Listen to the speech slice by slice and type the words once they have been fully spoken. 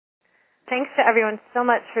Thanks to everyone so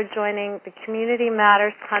much for joining the Community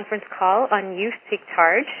Matters conference call on Youth Take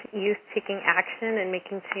Charge, youth taking action and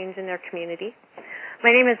making change in their community.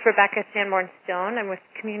 My name is Rebecca Sanborn-Stone. I'm with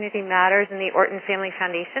Community Matters and the Orton Family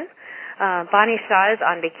Foundation. Bonnie Shaw is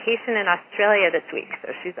on vacation in Australia this week,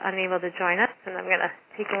 so she's unable to join us, and I'm going to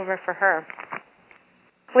take over for her.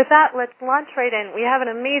 With that, let's launch right in. We have an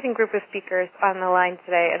amazing group of speakers on the line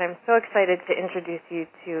today, and I'm so excited to introduce you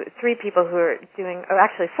to four people doing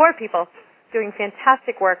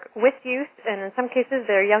fantastic work with youth, and in some cases,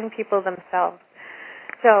 they're young people themselves.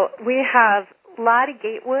 So we have Lottie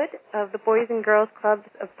Gatewood of the Boys and Girls Clubs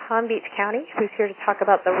of Palm Beach County, who's here to talk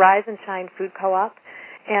about the Rise and Shine Food Co-op,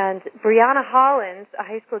 and Brianna Hollins, a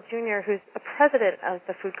high school junior who's a president of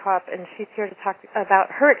the food co-op, and she's here to talk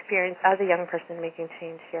about her experience as a young person making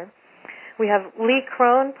change here. We have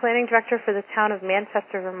Krohn, planning director for the town of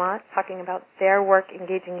Manchester, Vermont, talking about their work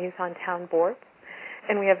engaging youth on town boards.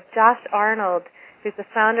 And we have Josh Arnold, who's the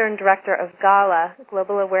founder and director of G.A.L.A,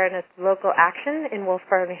 Global Awareness Local Action in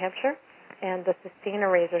Wolfboro, New Hampshire, and the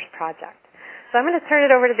Sustainer Raisers Project. So I'm going to turn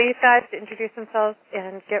it over to these guys to introduce themselves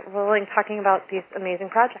and get rolling talking about these amazing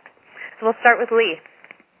projects. So we'll start with Lee.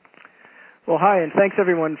 Well, hi, and thanks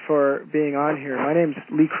everyone for being on here. My name's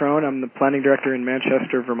Krohn. I'm the planning director in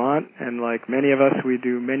Manchester, Vermont, and like many of us, we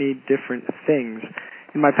do many different things.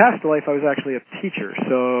 In my past life, I was actually a teacher,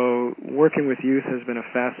 so working with youth has been a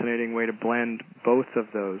fascinating way to blend both of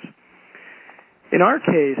those. In our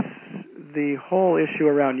case, the whole issue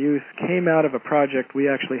around youth came out of a project we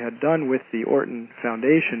actually had done with the Orton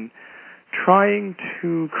Foundation, trying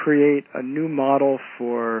to create a new model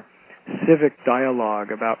for civic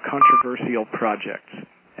dialogue about controversial projects.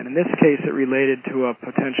 And in this case, it related to a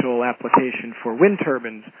potential application for wind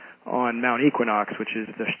turbines on Mount Equinox, which is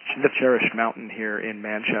the cherished mountain here in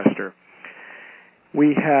Manchester.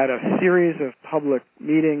 We had a series of public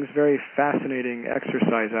meetings, very fascinating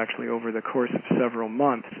exercise actually over the course of several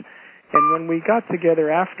months. And when we got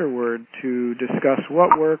together afterward to discuss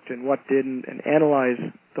what worked and what didn't and analyze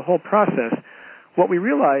the whole process, what we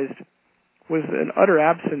realized was an utter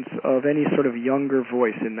absence of any sort of younger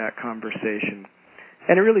voice in that conversation.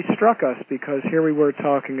 And it really struck us because here we were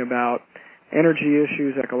talking about energy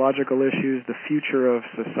issues, ecological issues, the future of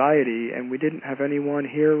society, and we didn't have anyone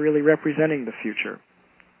here really representing the future.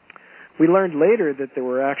 We learned later that there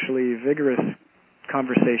were actually vigorous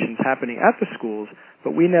conversations happening at the schools,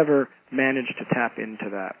 but we never managed to tap into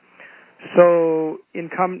that. So in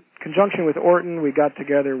conjunction with Orton, we got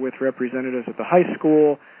together with representatives at the high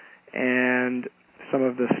school and some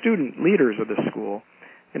of the student leaders of the school,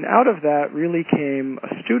 and out of that really came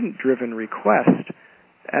a student-driven request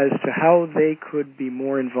as to how they could be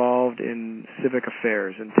more involved in civic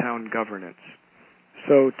affairs and town governance.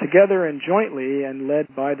 So together and jointly and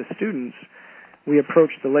led by the students, we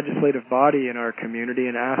approached the legislative body in our community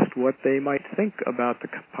and asked what they might think about the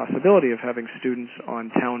possibility of having students on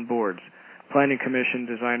town boards. Planning Commission,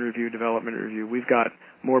 Design Review, Development Review. We've got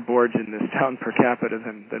more boards in this town per capita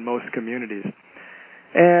than most communities.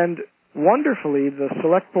 And wonderfully, the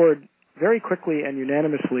Select Board very quickly and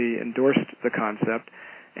unanimously endorsed the concept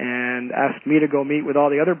and asked me to go meet with all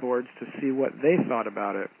the other boards to see what they thought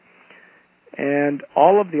about it. And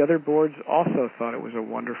all of the other boards also thought it was a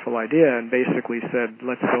wonderful idea and basically said,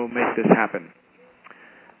 let's go make this happen.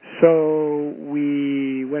 So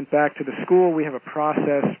we went back to the school. We have a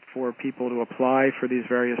process for people to apply for these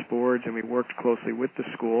various boards, and we worked closely with the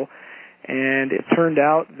school. And it turned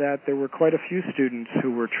out that there were quite a few students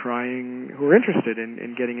who were interested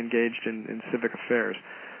in getting engaged in civic affairs.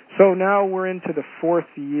 So now we're into the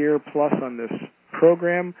fourth year plus on this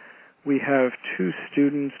program. We have 2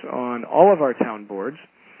 students on all of our town boards.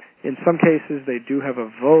 In some cases, they do have a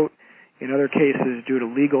vote. In other cases, due to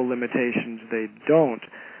legal limitations, they don't.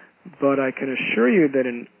 But I can assure you that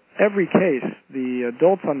in every case, the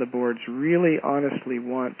adults on the boards really honestly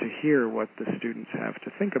want to hear what the students have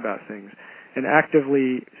to think about things and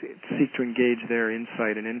actively seek to engage their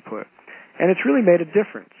insight and input. And it's really made a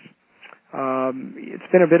difference. It's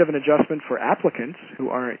been a bit of an adjustment for applicants who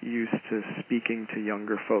aren't used to speaking to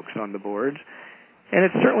younger folks on the boards. And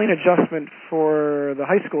it's certainly an adjustment for the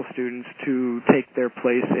high school students to take their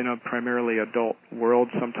place in a primarily adult world,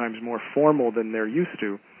 sometimes more formal than they're used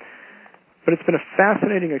to. But it's been a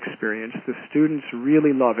fascinating experience. The students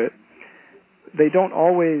really love it. They don't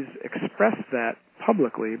always express that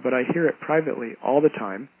publicly, but I hear it privately all the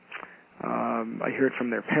time. I hear it from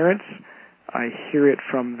their parents. I hear it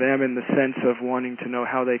from them in the sense of wanting to know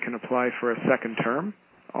how they can apply for a second term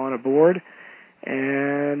on a board.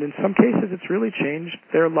 And in some cases, it's really changed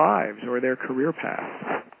their lives or their career path.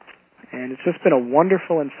 And it's just been a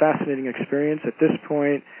wonderful and fascinating experience. At this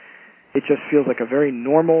point, it just feels like a very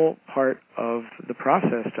normal part of the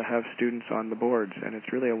process to have students on the boards, and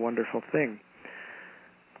it's really a wonderful thing.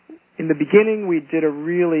 In the beginning, we did a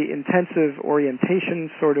really intensive orientation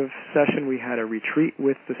sort of session. We had a retreat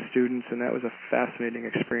with the students, and that was a fascinating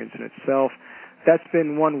experience in itself. That's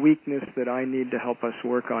been one weakness that I need to help us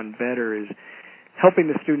work on better, is helping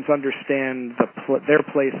the students understand their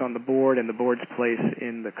place on the board and the board's place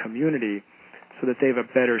in the community so that they have a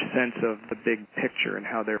better sense of the big picture and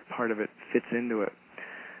how their part of it fits into it.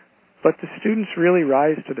 But the students really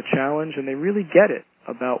rise to the challenge, and they really get it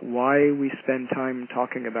about why we spend time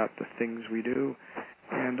talking about the things we do.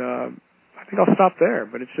 And I think I'll stop there,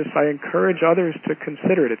 but it's just I encourage others to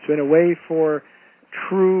consider it. It's been a way for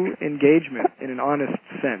true engagement in an honest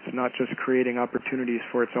sense, not just creating opportunities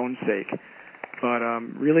for its own sake, but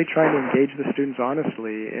really trying to engage the students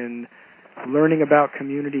honestly in learning about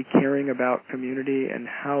community, caring about community, and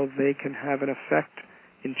how they can have an effect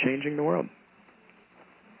in changing the world.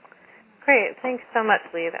 Great. Thanks so much,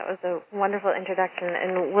 Lee. That was a wonderful introduction,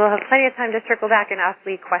 and we'll have plenty of time to circle back and ask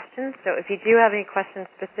Lee questions. So if you do have any questions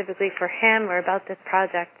specifically for him or about this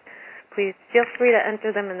project, please feel free to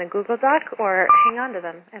enter them in the Google Doc or hang on to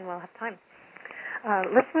them, and we'll have time.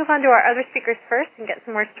 Let's move on to our other speakers first and get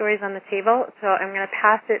some more stories on the table. So I'm going to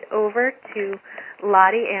pass it over to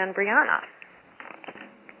Lottie and Brianna.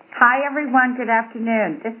 Hi, everyone. Good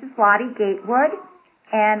afternoon. This is Lottie Gatewood,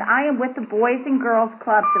 and I am with the Boys and Girls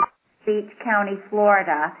Clubs of Beach County,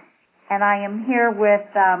 Florida, and I am here with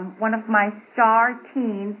one of my star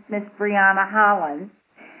teens, Miss Brianna Hollins.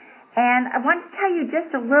 And I want to tell you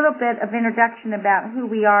just a little bit of introduction about who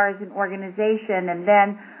we are as an organization, and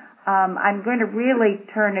then I'm going to really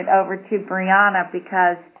turn it over to Brianna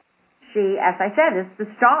because she, as I said, is the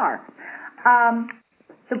star.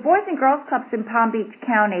 The Boys and Girls Clubs in Palm Beach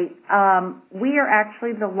County, we are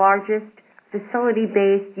actually the largest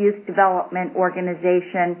facility-based youth development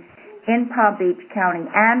organization in Palm Beach County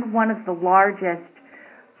and one of the largest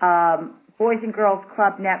Boys and Girls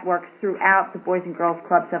Club networks throughout the Boys and Girls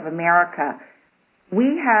Clubs of America.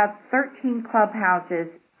 We have 13 clubhouses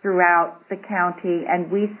throughout the county, and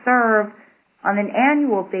we serve on an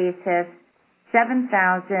annual basis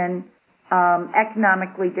 7,000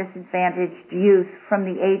 economically disadvantaged youth from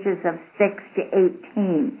the ages of 6 to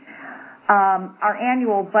 18. Our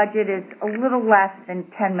annual budget is a little less than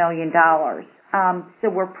 $10 million. So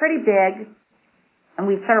we're pretty big, and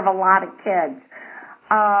we serve a lot of kids.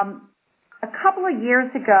 A couple of years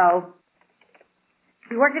ago,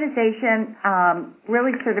 the organization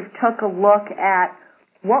really sort of took a look at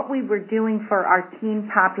what we were doing for our teen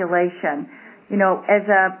population. You know, as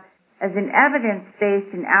an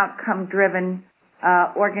evidence-based and outcome-driven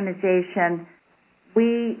organization,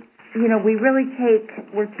 we're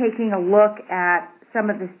taking a look at some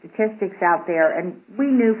of the statistics out there, and we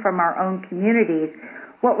knew from our own communities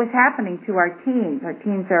what was happening to our teens. Our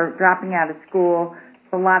teens are dropping out of school.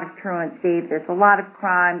 There's a lot of truancy. There's a lot of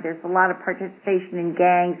crime. There's a lot of participation in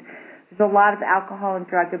gangs. There's a lot of alcohol and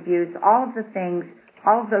drug abuse. All of the things,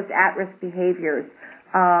 all of those at-risk behaviors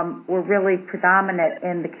were really predominant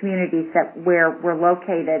in the communities where we're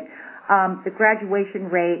located. The graduation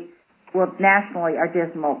rates, well, nationally are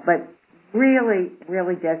dismal, but really,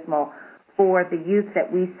 really dismal for the youth that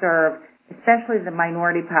we serve, especially the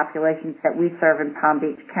minority populations that we serve in Palm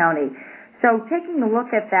Beach County. So taking a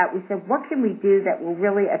look at that, we said, what can we do that will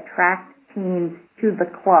really attract teens to the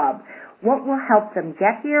club? What will help them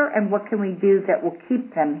get here, and what can we do that will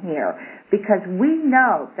keep them here? Because we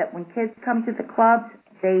know that when kids come to the clubs,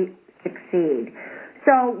 they succeed.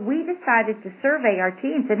 So we decided to survey our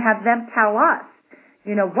teens and have them tell us,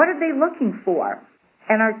 what are they looking for?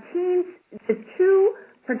 And our teens, the two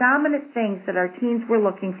predominant things that our teens were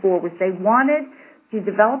looking for was they wanted to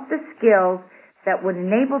develop the skills that would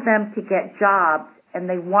enable them to get jobs, and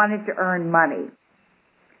they wanted to earn money.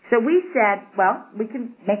 So we said, well, we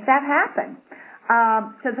can make that happen.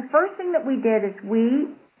 So the first thing that we did is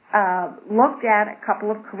we looked at a couple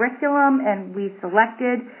of curriculum, and we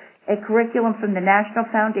selected a curriculum from the National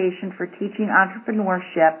Foundation for Teaching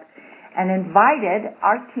Entrepreneurship and invited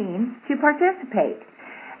our teens to participate.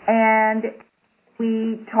 And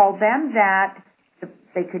we told them that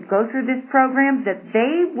they could go through this program, that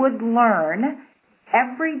they would learn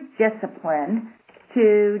every discipline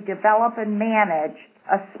to develop and manage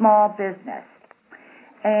a small business.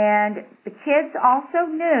 And the kids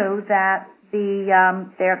also knew that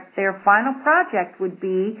their final project would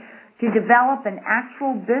be to develop an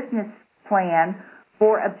actual business plan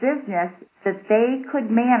for a business that they could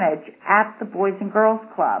manage at the Boys and Girls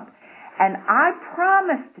Club. And I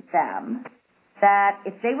promised them that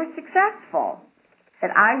if they were successful, that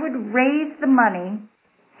I would raise the money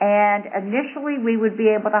And initially, we would be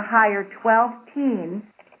able to hire 12 teens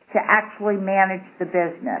to actually manage the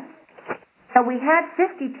business. So we had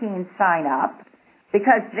 50 teens sign up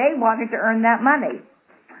because they wanted to earn that money.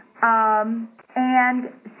 And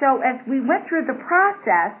so as we went through the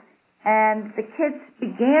process and the kids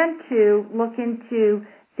began to look into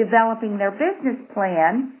developing their business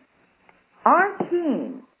plan, our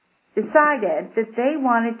team decided that they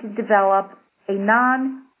wanted to develop a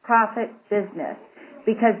non-profit business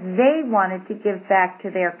because they wanted to give back to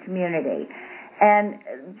their community. And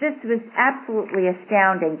this was absolutely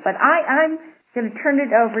astounding. But I'm going to turn it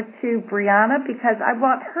over to Brianna because I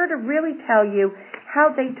want her to really tell you how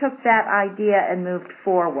they took that idea and moved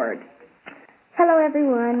forward. Hello,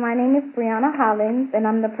 everyone. My name is Brianna Hollins, and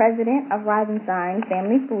I'm the president of Rising Sign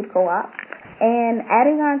Family Food Co-op. And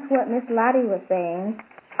adding on to what Miss Lottie was saying,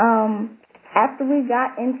 after we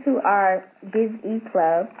got into our G.A.L.A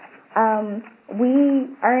club, we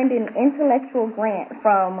earned an intellectual grant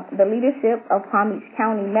from the leadership of Palm Beach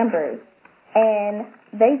County members. And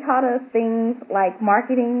they taught us things like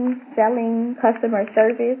marketing, selling, customer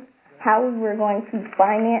service, how we were going to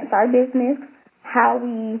finance our business, how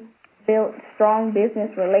we built strong business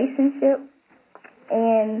relationships,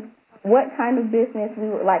 and what kind of business we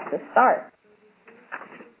would like to start.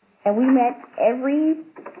 And we met every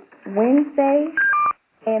Wednesday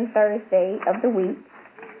and Thursday of the week.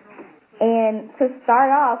 And to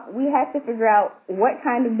start off, we had to figure out what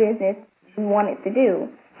kind of business we wanted to do.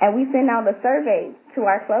 And we sent out a survey to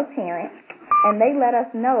our club parents, and they let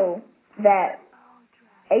us know that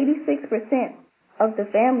 86% of the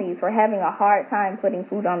families were having a hard time putting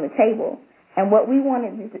food on the table. And what we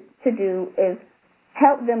wanted to do is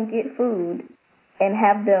help them get food and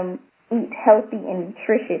have them eat healthy and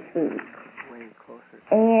nutritious food.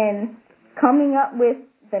 And coming up with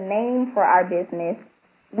the name for our business,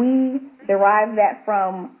 we derived that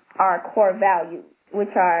from our core values,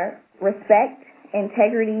 which are respect,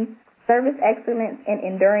 integrity, service excellence, and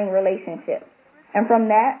enduring relationships. And from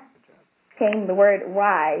that came the word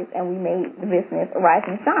RISE, and we made the business Rise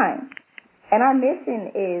and Shine. And our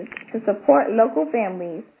mission is to support local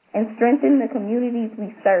families and strengthen the communities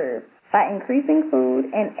we serve by increasing food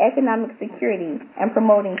and economic security and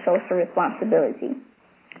promoting social responsibility.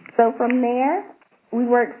 So from there, we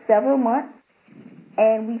worked several months,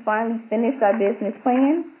 and we finally finished our business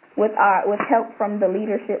plan with help from the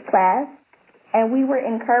leadership class. And we were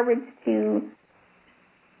encouraged to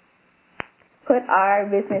put our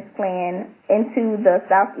business plan into the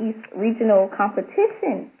Southeast Regional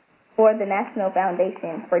Competition for the National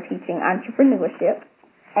Foundation for Teaching Entrepreneurship.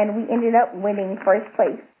 And we ended up winning first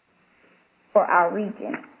place for our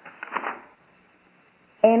region.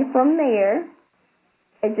 And from there,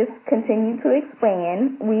 it just continued to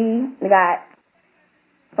expand. We got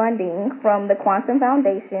funding from the Quantum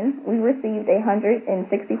Foundation. We received a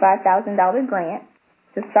 $165,000 grant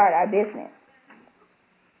to start our business.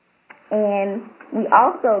 And we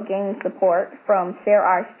also gained support from Share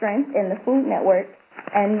Our Strength and the Food Network,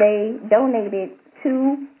 and they donated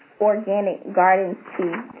 2 organic gardens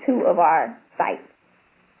to 2 of our sites.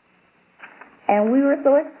 And we were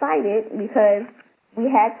so excited because we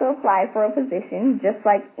had to apply for a position just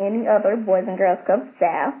like any other Boys and Girls Club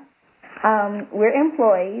staff. We're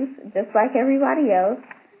employees just like everybody else,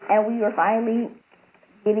 and we were finally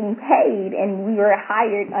getting paid, and we were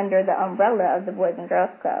hired under the umbrella of the Boys and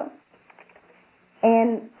Girls Club.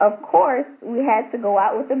 And, of course, we had to go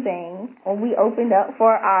out with a bang. When we opened up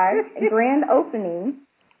for our grand opening,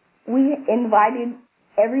 we invited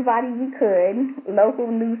everybody we could, local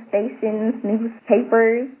news stations,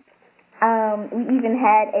 newspapers. We even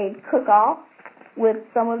had a cook-off with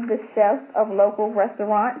some of the chefs of local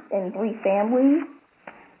restaurants and 3 families.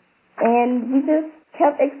 And we just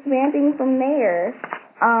kept expanding from there.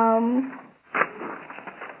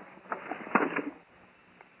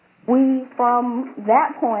 From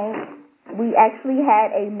that point, we actually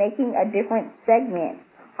had a Making a Difference segment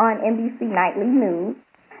on NBC Nightly News,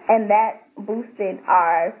 and that boosted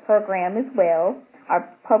our program as well. Our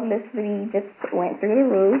publicity just went through the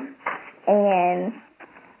roof, and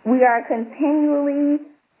we are continually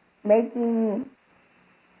making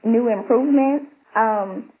new improvements.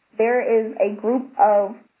 There is a group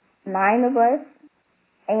of 9 of us,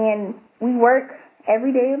 and we work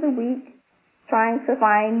every day of the week trying to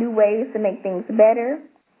find new ways to make things better.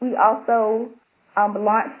 We also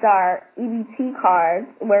launched our EBT cards,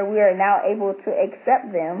 where we are now able to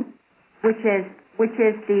accept them, which is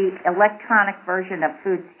the electronic version of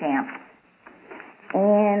food stamps.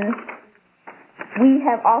 And we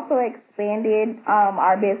have also expanded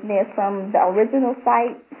our business from the original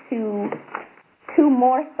site to 2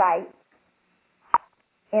 more sites.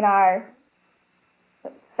 in our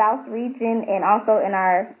South region and also in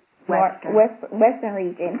our Western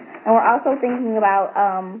region. And we're also thinking about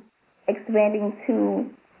expanding to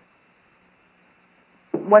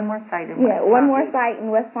one more site in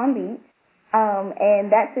West Palm Beach.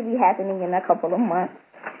 And that should be happening in a couple of months.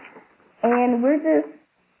 And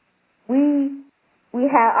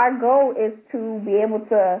our goal is to be able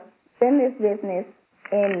to send this business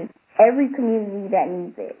in every community that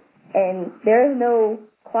needs it. And there is no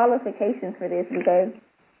qualifications for this because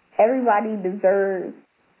everybody deserves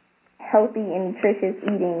healthy and nutritious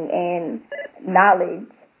eating and knowledge.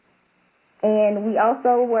 And we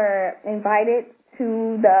also were invited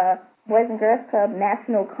to the Boys and Girls Club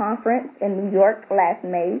National Conference in New York last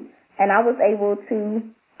May, and I was able to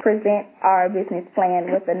present our business plan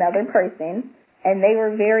with another person, and they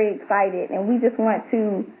were very excited, and we just want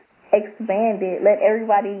to expand it, let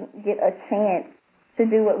everybody get a chance to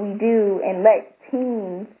do what we do, and let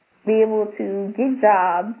teens be able to get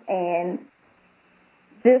jobs and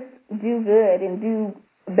just do good and do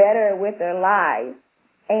better with their lives.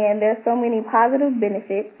 And there's so many positive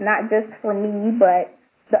benefits, not just for me, but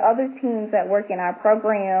the other teams that work in our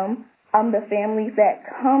program, the families that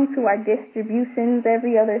come to our distributions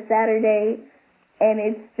every other Saturday, and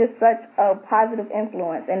it's just such a positive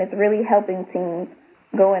influence, and it's really helping teams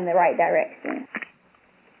go in the right direction.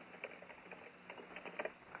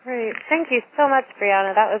 Great. Thank you so much,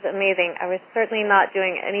 Brianna. That was amazing. I was certainly not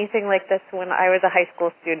doing anything like this when I was a high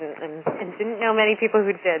school student and didn't know many people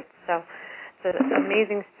who did. So it's an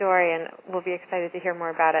amazing story, and we'll be excited to hear more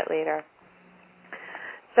about it later.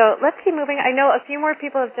 So let's keep moving. I know a few more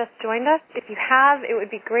people have just joined us. If you have, it would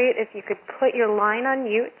be great if you could put your line on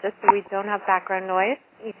mute just so we don't have background noise.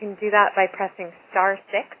 You can do that by pressing *6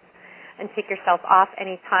 and take yourself off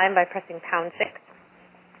any time by pressing #6.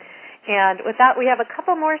 And with that, we have a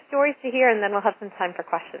couple more stories to hear, and then we'll have some time for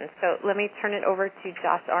questions. So let me turn it over to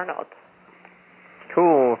Josh Arnold.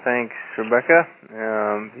 Cool. Thanks, Rebecca.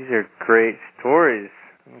 These are great stories.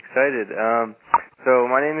 I'm excited. So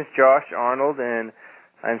my name is Josh Arnold, and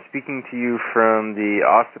I'm speaking to you from the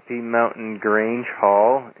Ossipee Mountain Grange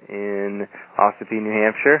Hall in Ossipee, New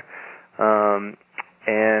Hampshire.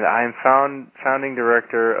 And I'm founding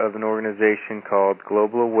director of an organization called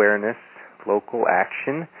Global Awareness Local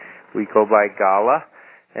Action. We go by G.A.L.A.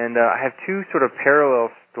 And I have two sort of parallel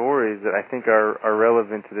stories that I think are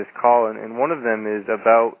relevant to this call. And one of them is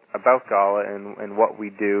about G.A.L.A. and what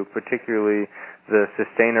we do, particularly the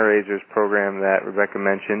Sustaineraisers program that Rebecca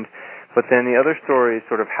mentioned. But then the other story is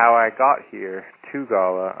sort of how I got here to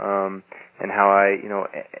G.A.L.A. And how I,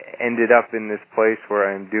 ended up in this place where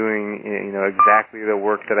I'm doing, exactly the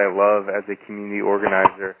work that I love as a community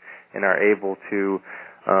organizer and are able to,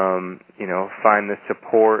 find the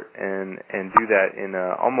support and do that in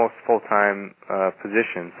a almost full-time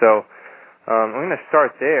position. So I'm going to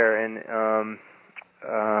start there, and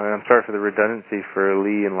I'm sorry for the redundancy for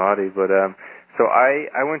Lee and Lottie, but so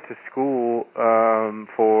I went to school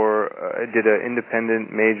I did an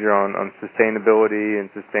independent major on sustainability and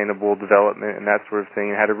sustainable development and that sort of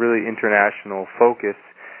thing, and had a really international focus,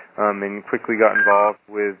 and quickly got involved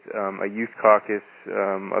with a youth caucus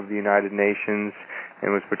of the United Nations, and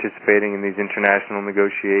was participating in these international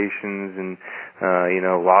negotiations and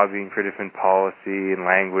lobbying for different policy and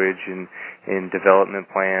language and development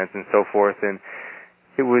plans and so forth. And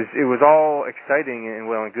it was all exciting and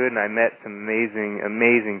well and good, and I met some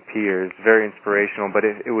amazing peers, very inspirational, but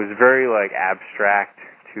it was very abstract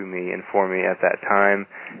to me and for me at that time.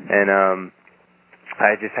 And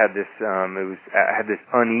I just had this I had this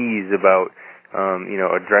unease about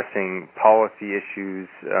addressing policy issues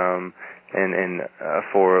and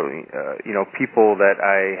for people that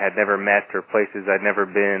I had never met or places I'd never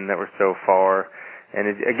been that were so far, and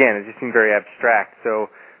it just seemed very abstract. So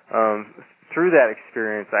through that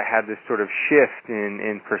experience, I had this sort of shift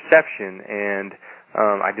in perception, and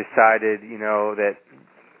I decided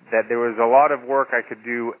that there was a lot of work I could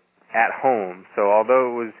do at home. So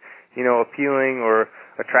although it was appealing or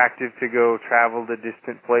attractive to go travel to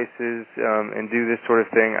distant places and do this sort of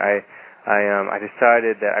thing, I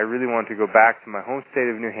decided that I really wanted to go back to my home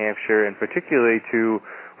state of New Hampshire, and particularly to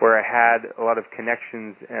where I had a lot of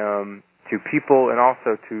connections to people and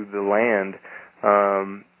also to the land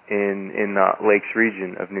in the Lakes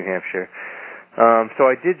region of New Hampshire. So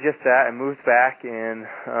I did just that. I moved back, and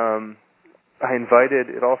I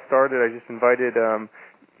just invited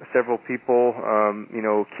several people,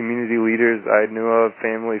 community leaders I knew of,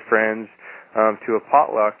 family, friends, to a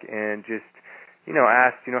potluck, and just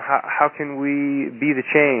asked, how can we be the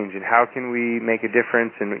change, and how can we make a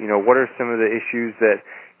difference, and what are some of the issues that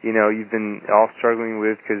you've been all struggling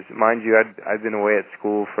with, because mind you, I'd been away at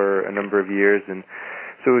school for a number of years, and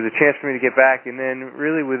so it was a chance for me to get back. And then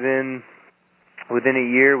really within a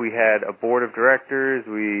year, we had a board of directors.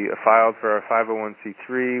 We filed for our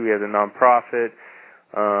 501c3. We had a nonprofit,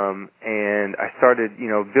 and I started,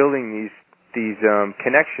 building these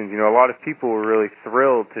connections. A lot of people were really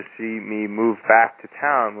thrilled to see me move back to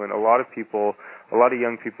town when a lot of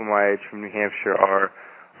young people my age from New Hampshire are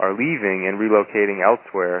leaving and relocating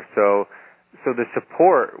elsewhere. So the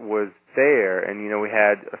support was there, and we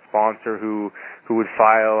had a sponsor who would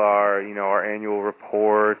file our annual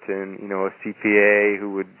report, and a CPA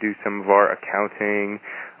who would do some of our accounting,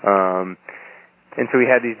 and so we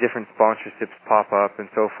had these different sponsorships pop up and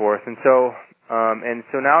so forth, and so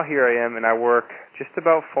now here I am, and I work just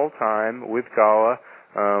about full time with G.A.L.A.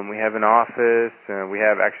 We have an office, and we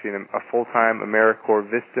have actually a full-time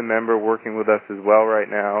AmeriCorps Vista member working with us as well right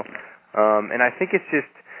now. And I think it's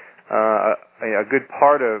just a good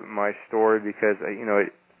part of my story, because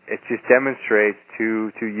it just demonstrates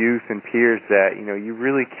to youth and peers that you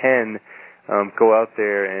really can go out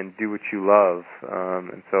there and do what you love.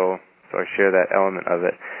 And so I share that element of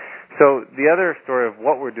it. So the other story of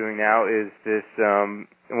what we're doing now is this.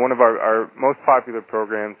 One of our most popular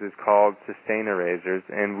programs is called Sustainer-Raisers,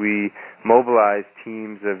 and we mobilize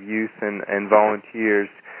teams of youth and volunteers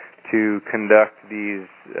to conduct these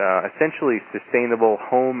essentially sustainable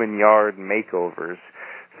home and yard makeovers.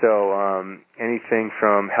 So anything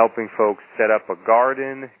from helping folks set up a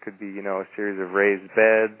garden, it could be a series of raised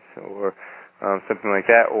beds or something like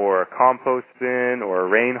that, or a compost bin or a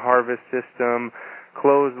rain harvest system,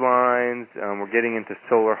 clotheslines. We're getting into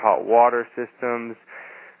solar hot water systems.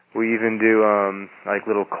 We even do like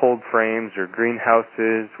little cold frames or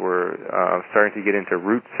greenhouses. We're starting to get into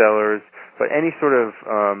root cellars, but any sort of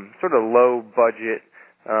low budget,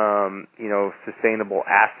 sustainable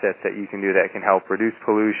asset that you can do that can help reduce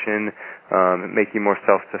pollution, make you more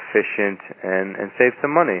self-sufficient, and save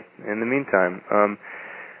some money in the meantime.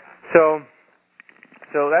 So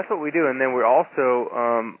that's what we do, and then we're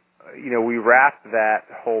also we wrap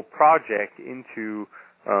that whole project into.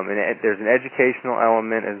 And there's an educational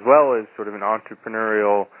element as well as sort of an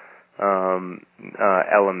entrepreneurial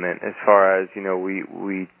element, as far as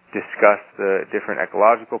we discuss the different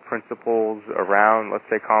ecological principles around, let's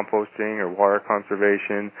say, composting or water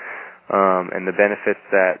conservation, and the benefits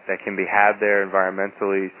that can be had there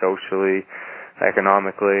environmentally, socially,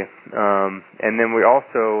 economically, and then we're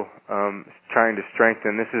also trying to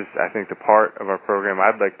strengthen. This is, I think, the part of our program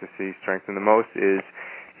I'd like to see strengthen the most is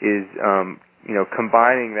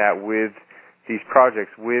combining that with these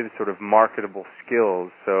projects with sort of marketable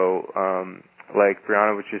skills. So, like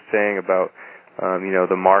Brianna was just saying about,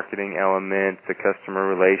 the marketing element, the customer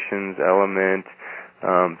relations element,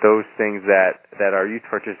 those things that our youth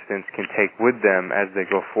participants can take with them as they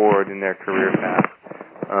go forward in their career path.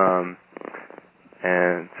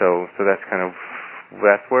 And so that's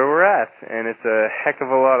where we're at, and it's a heck of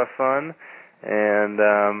a lot of fun, and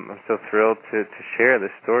I'm so thrilled to share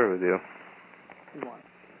this story with you.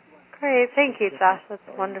 Great. Thank you, Josh. That's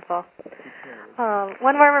wonderful.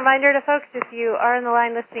 One more reminder to folks, if you are on the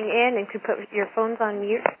line listening in and could put your phones on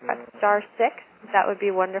mute, press *6. That would be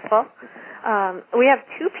wonderful. We have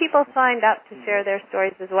 2 people signed up to share their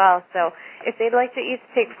stories as well. So if they'd like to each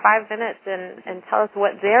take 5 minutes and tell us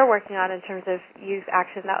what they're working on in terms of youth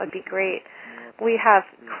action, that would be great. We have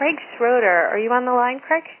Craig Schroeder. Are you on the line,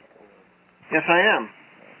 Craig? Yes, I am.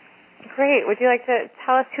 Great. Would you like to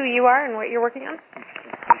tell us who you are and what you're working on?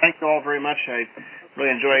 Thank you all very much. I really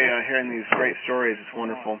enjoy hearing these great stories. It's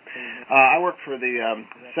wonderful. I work for the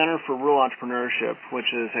Center for Rural Entrepreneurship, which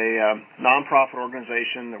is a nonprofit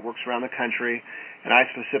organization that works around the country, and I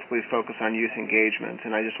specifically focus on youth engagement.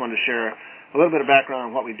 And I just wanted to share a little bit of background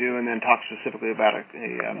on what we do and then talk specifically about a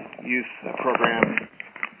youth program,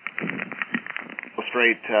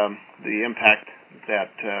 illustrate the impact that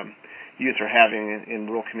youth are having in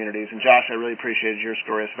rural communities. And Josh, I really appreciated your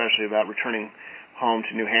story, especially about returning home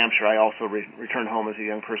to New Hampshire. I also returned home as a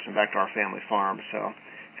young person back to our family farm. So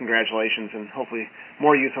congratulations, and hopefully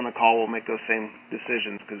more youth on the call will make those same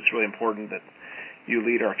decisions, because it's really important that you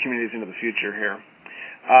lead our communities into the future here.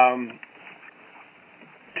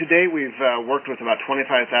 To date, we've worked with about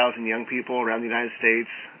 25,000 young people around the United States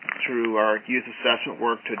through our youth assessment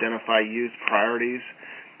work to identify youth priorities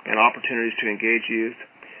and opportunities to engage youth.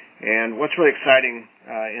 And what's really exciting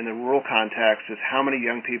in the rural context is how many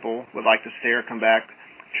young people would like to stay or come back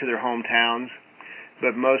to their hometowns.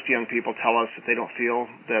 But most young people tell us that they don't feel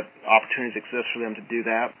that opportunities exist for them to do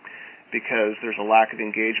that, because there's a lack of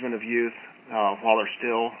engagement of youth while they're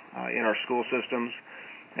still in our school systems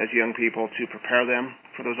as young people to prepare them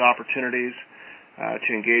for those opportunities, to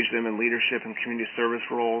engage them in leadership and community service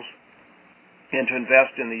roles, and to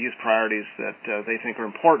invest in the youth priorities that they think are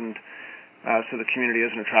important so the community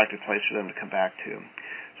is an attractive place for them to come back to.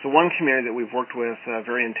 So one community that we've worked with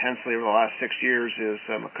very intensely over the last 6 years is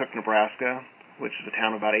McCook, Nebraska, which is a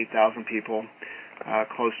town of about 8,000 people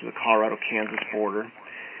close to the Colorado-Kansas border.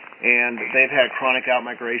 And they've had chronic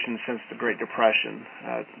outmigration since the Great Depression,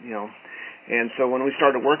 And so when we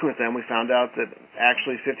started working with them, we found out that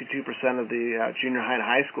actually 52% of the junior high and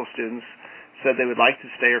high school students said they would like to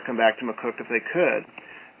stay or come back to McCook if they could,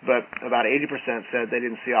 but about 80% said they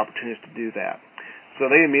didn't see opportunities to do that. So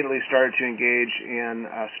they immediately started to engage in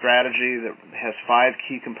a strategy that has 5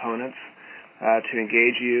 key components to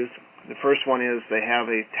engage youth. The first one is they have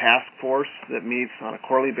a task force that meets on a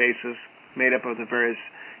quarterly basis made up of the various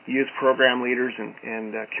youth program leaders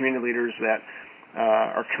and community leaders that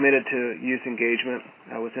are committed to youth engagement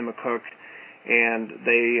within McCook, and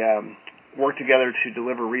they work together to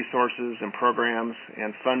deliver resources and programs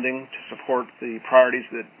and funding to support the priorities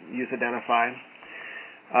that youth identify.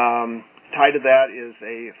 Tied to that is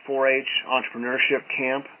a 4-H entrepreneurship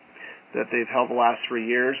camp that they've held the last 3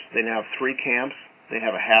 years. They now have 3 camps. They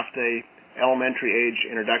have a half-day elementary age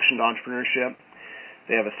introduction to entrepreneurship.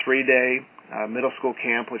 They have a 3-day middle school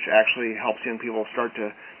camp, which actually helps young people start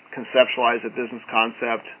to conceptualize a business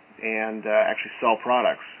concept and actually sell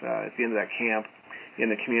products at the end of that camp in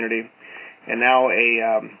the community. And now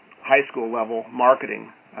a high school level marketing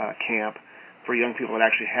camp for young people that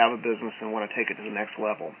actually have a business and want to take it to the next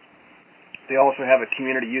level. They also have a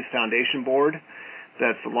community youth foundation board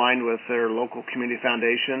that's aligned with their local community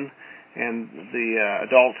foundation, and the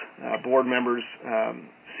adult board members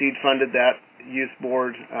seed funded that youth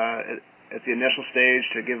board at the initial stage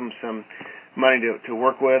to give them some money to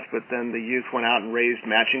work with, but then the youth went out and raised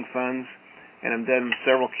matching funds and have done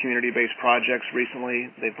several community-based projects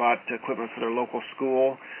recently. They bought equipment for their local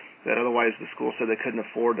school that otherwise the school said they couldn't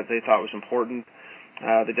afford that they thought was important.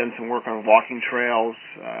 They've done some work on walking trails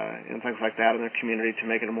and things like that in their community to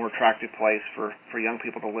make it a more attractive place for young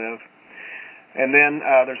people to live. And then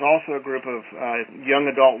there's also a group of young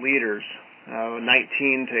adult leaders,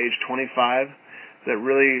 19 to age 25, that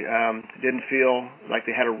really didn't feel like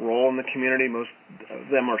they had a role in the community. Most of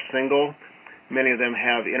them are single. Many of them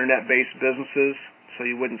have internet-based businesses, so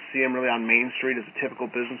you wouldn't see them really on Main Street as a typical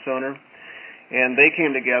business owner. And they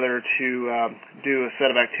came together to do a set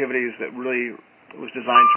of activities that really was designed to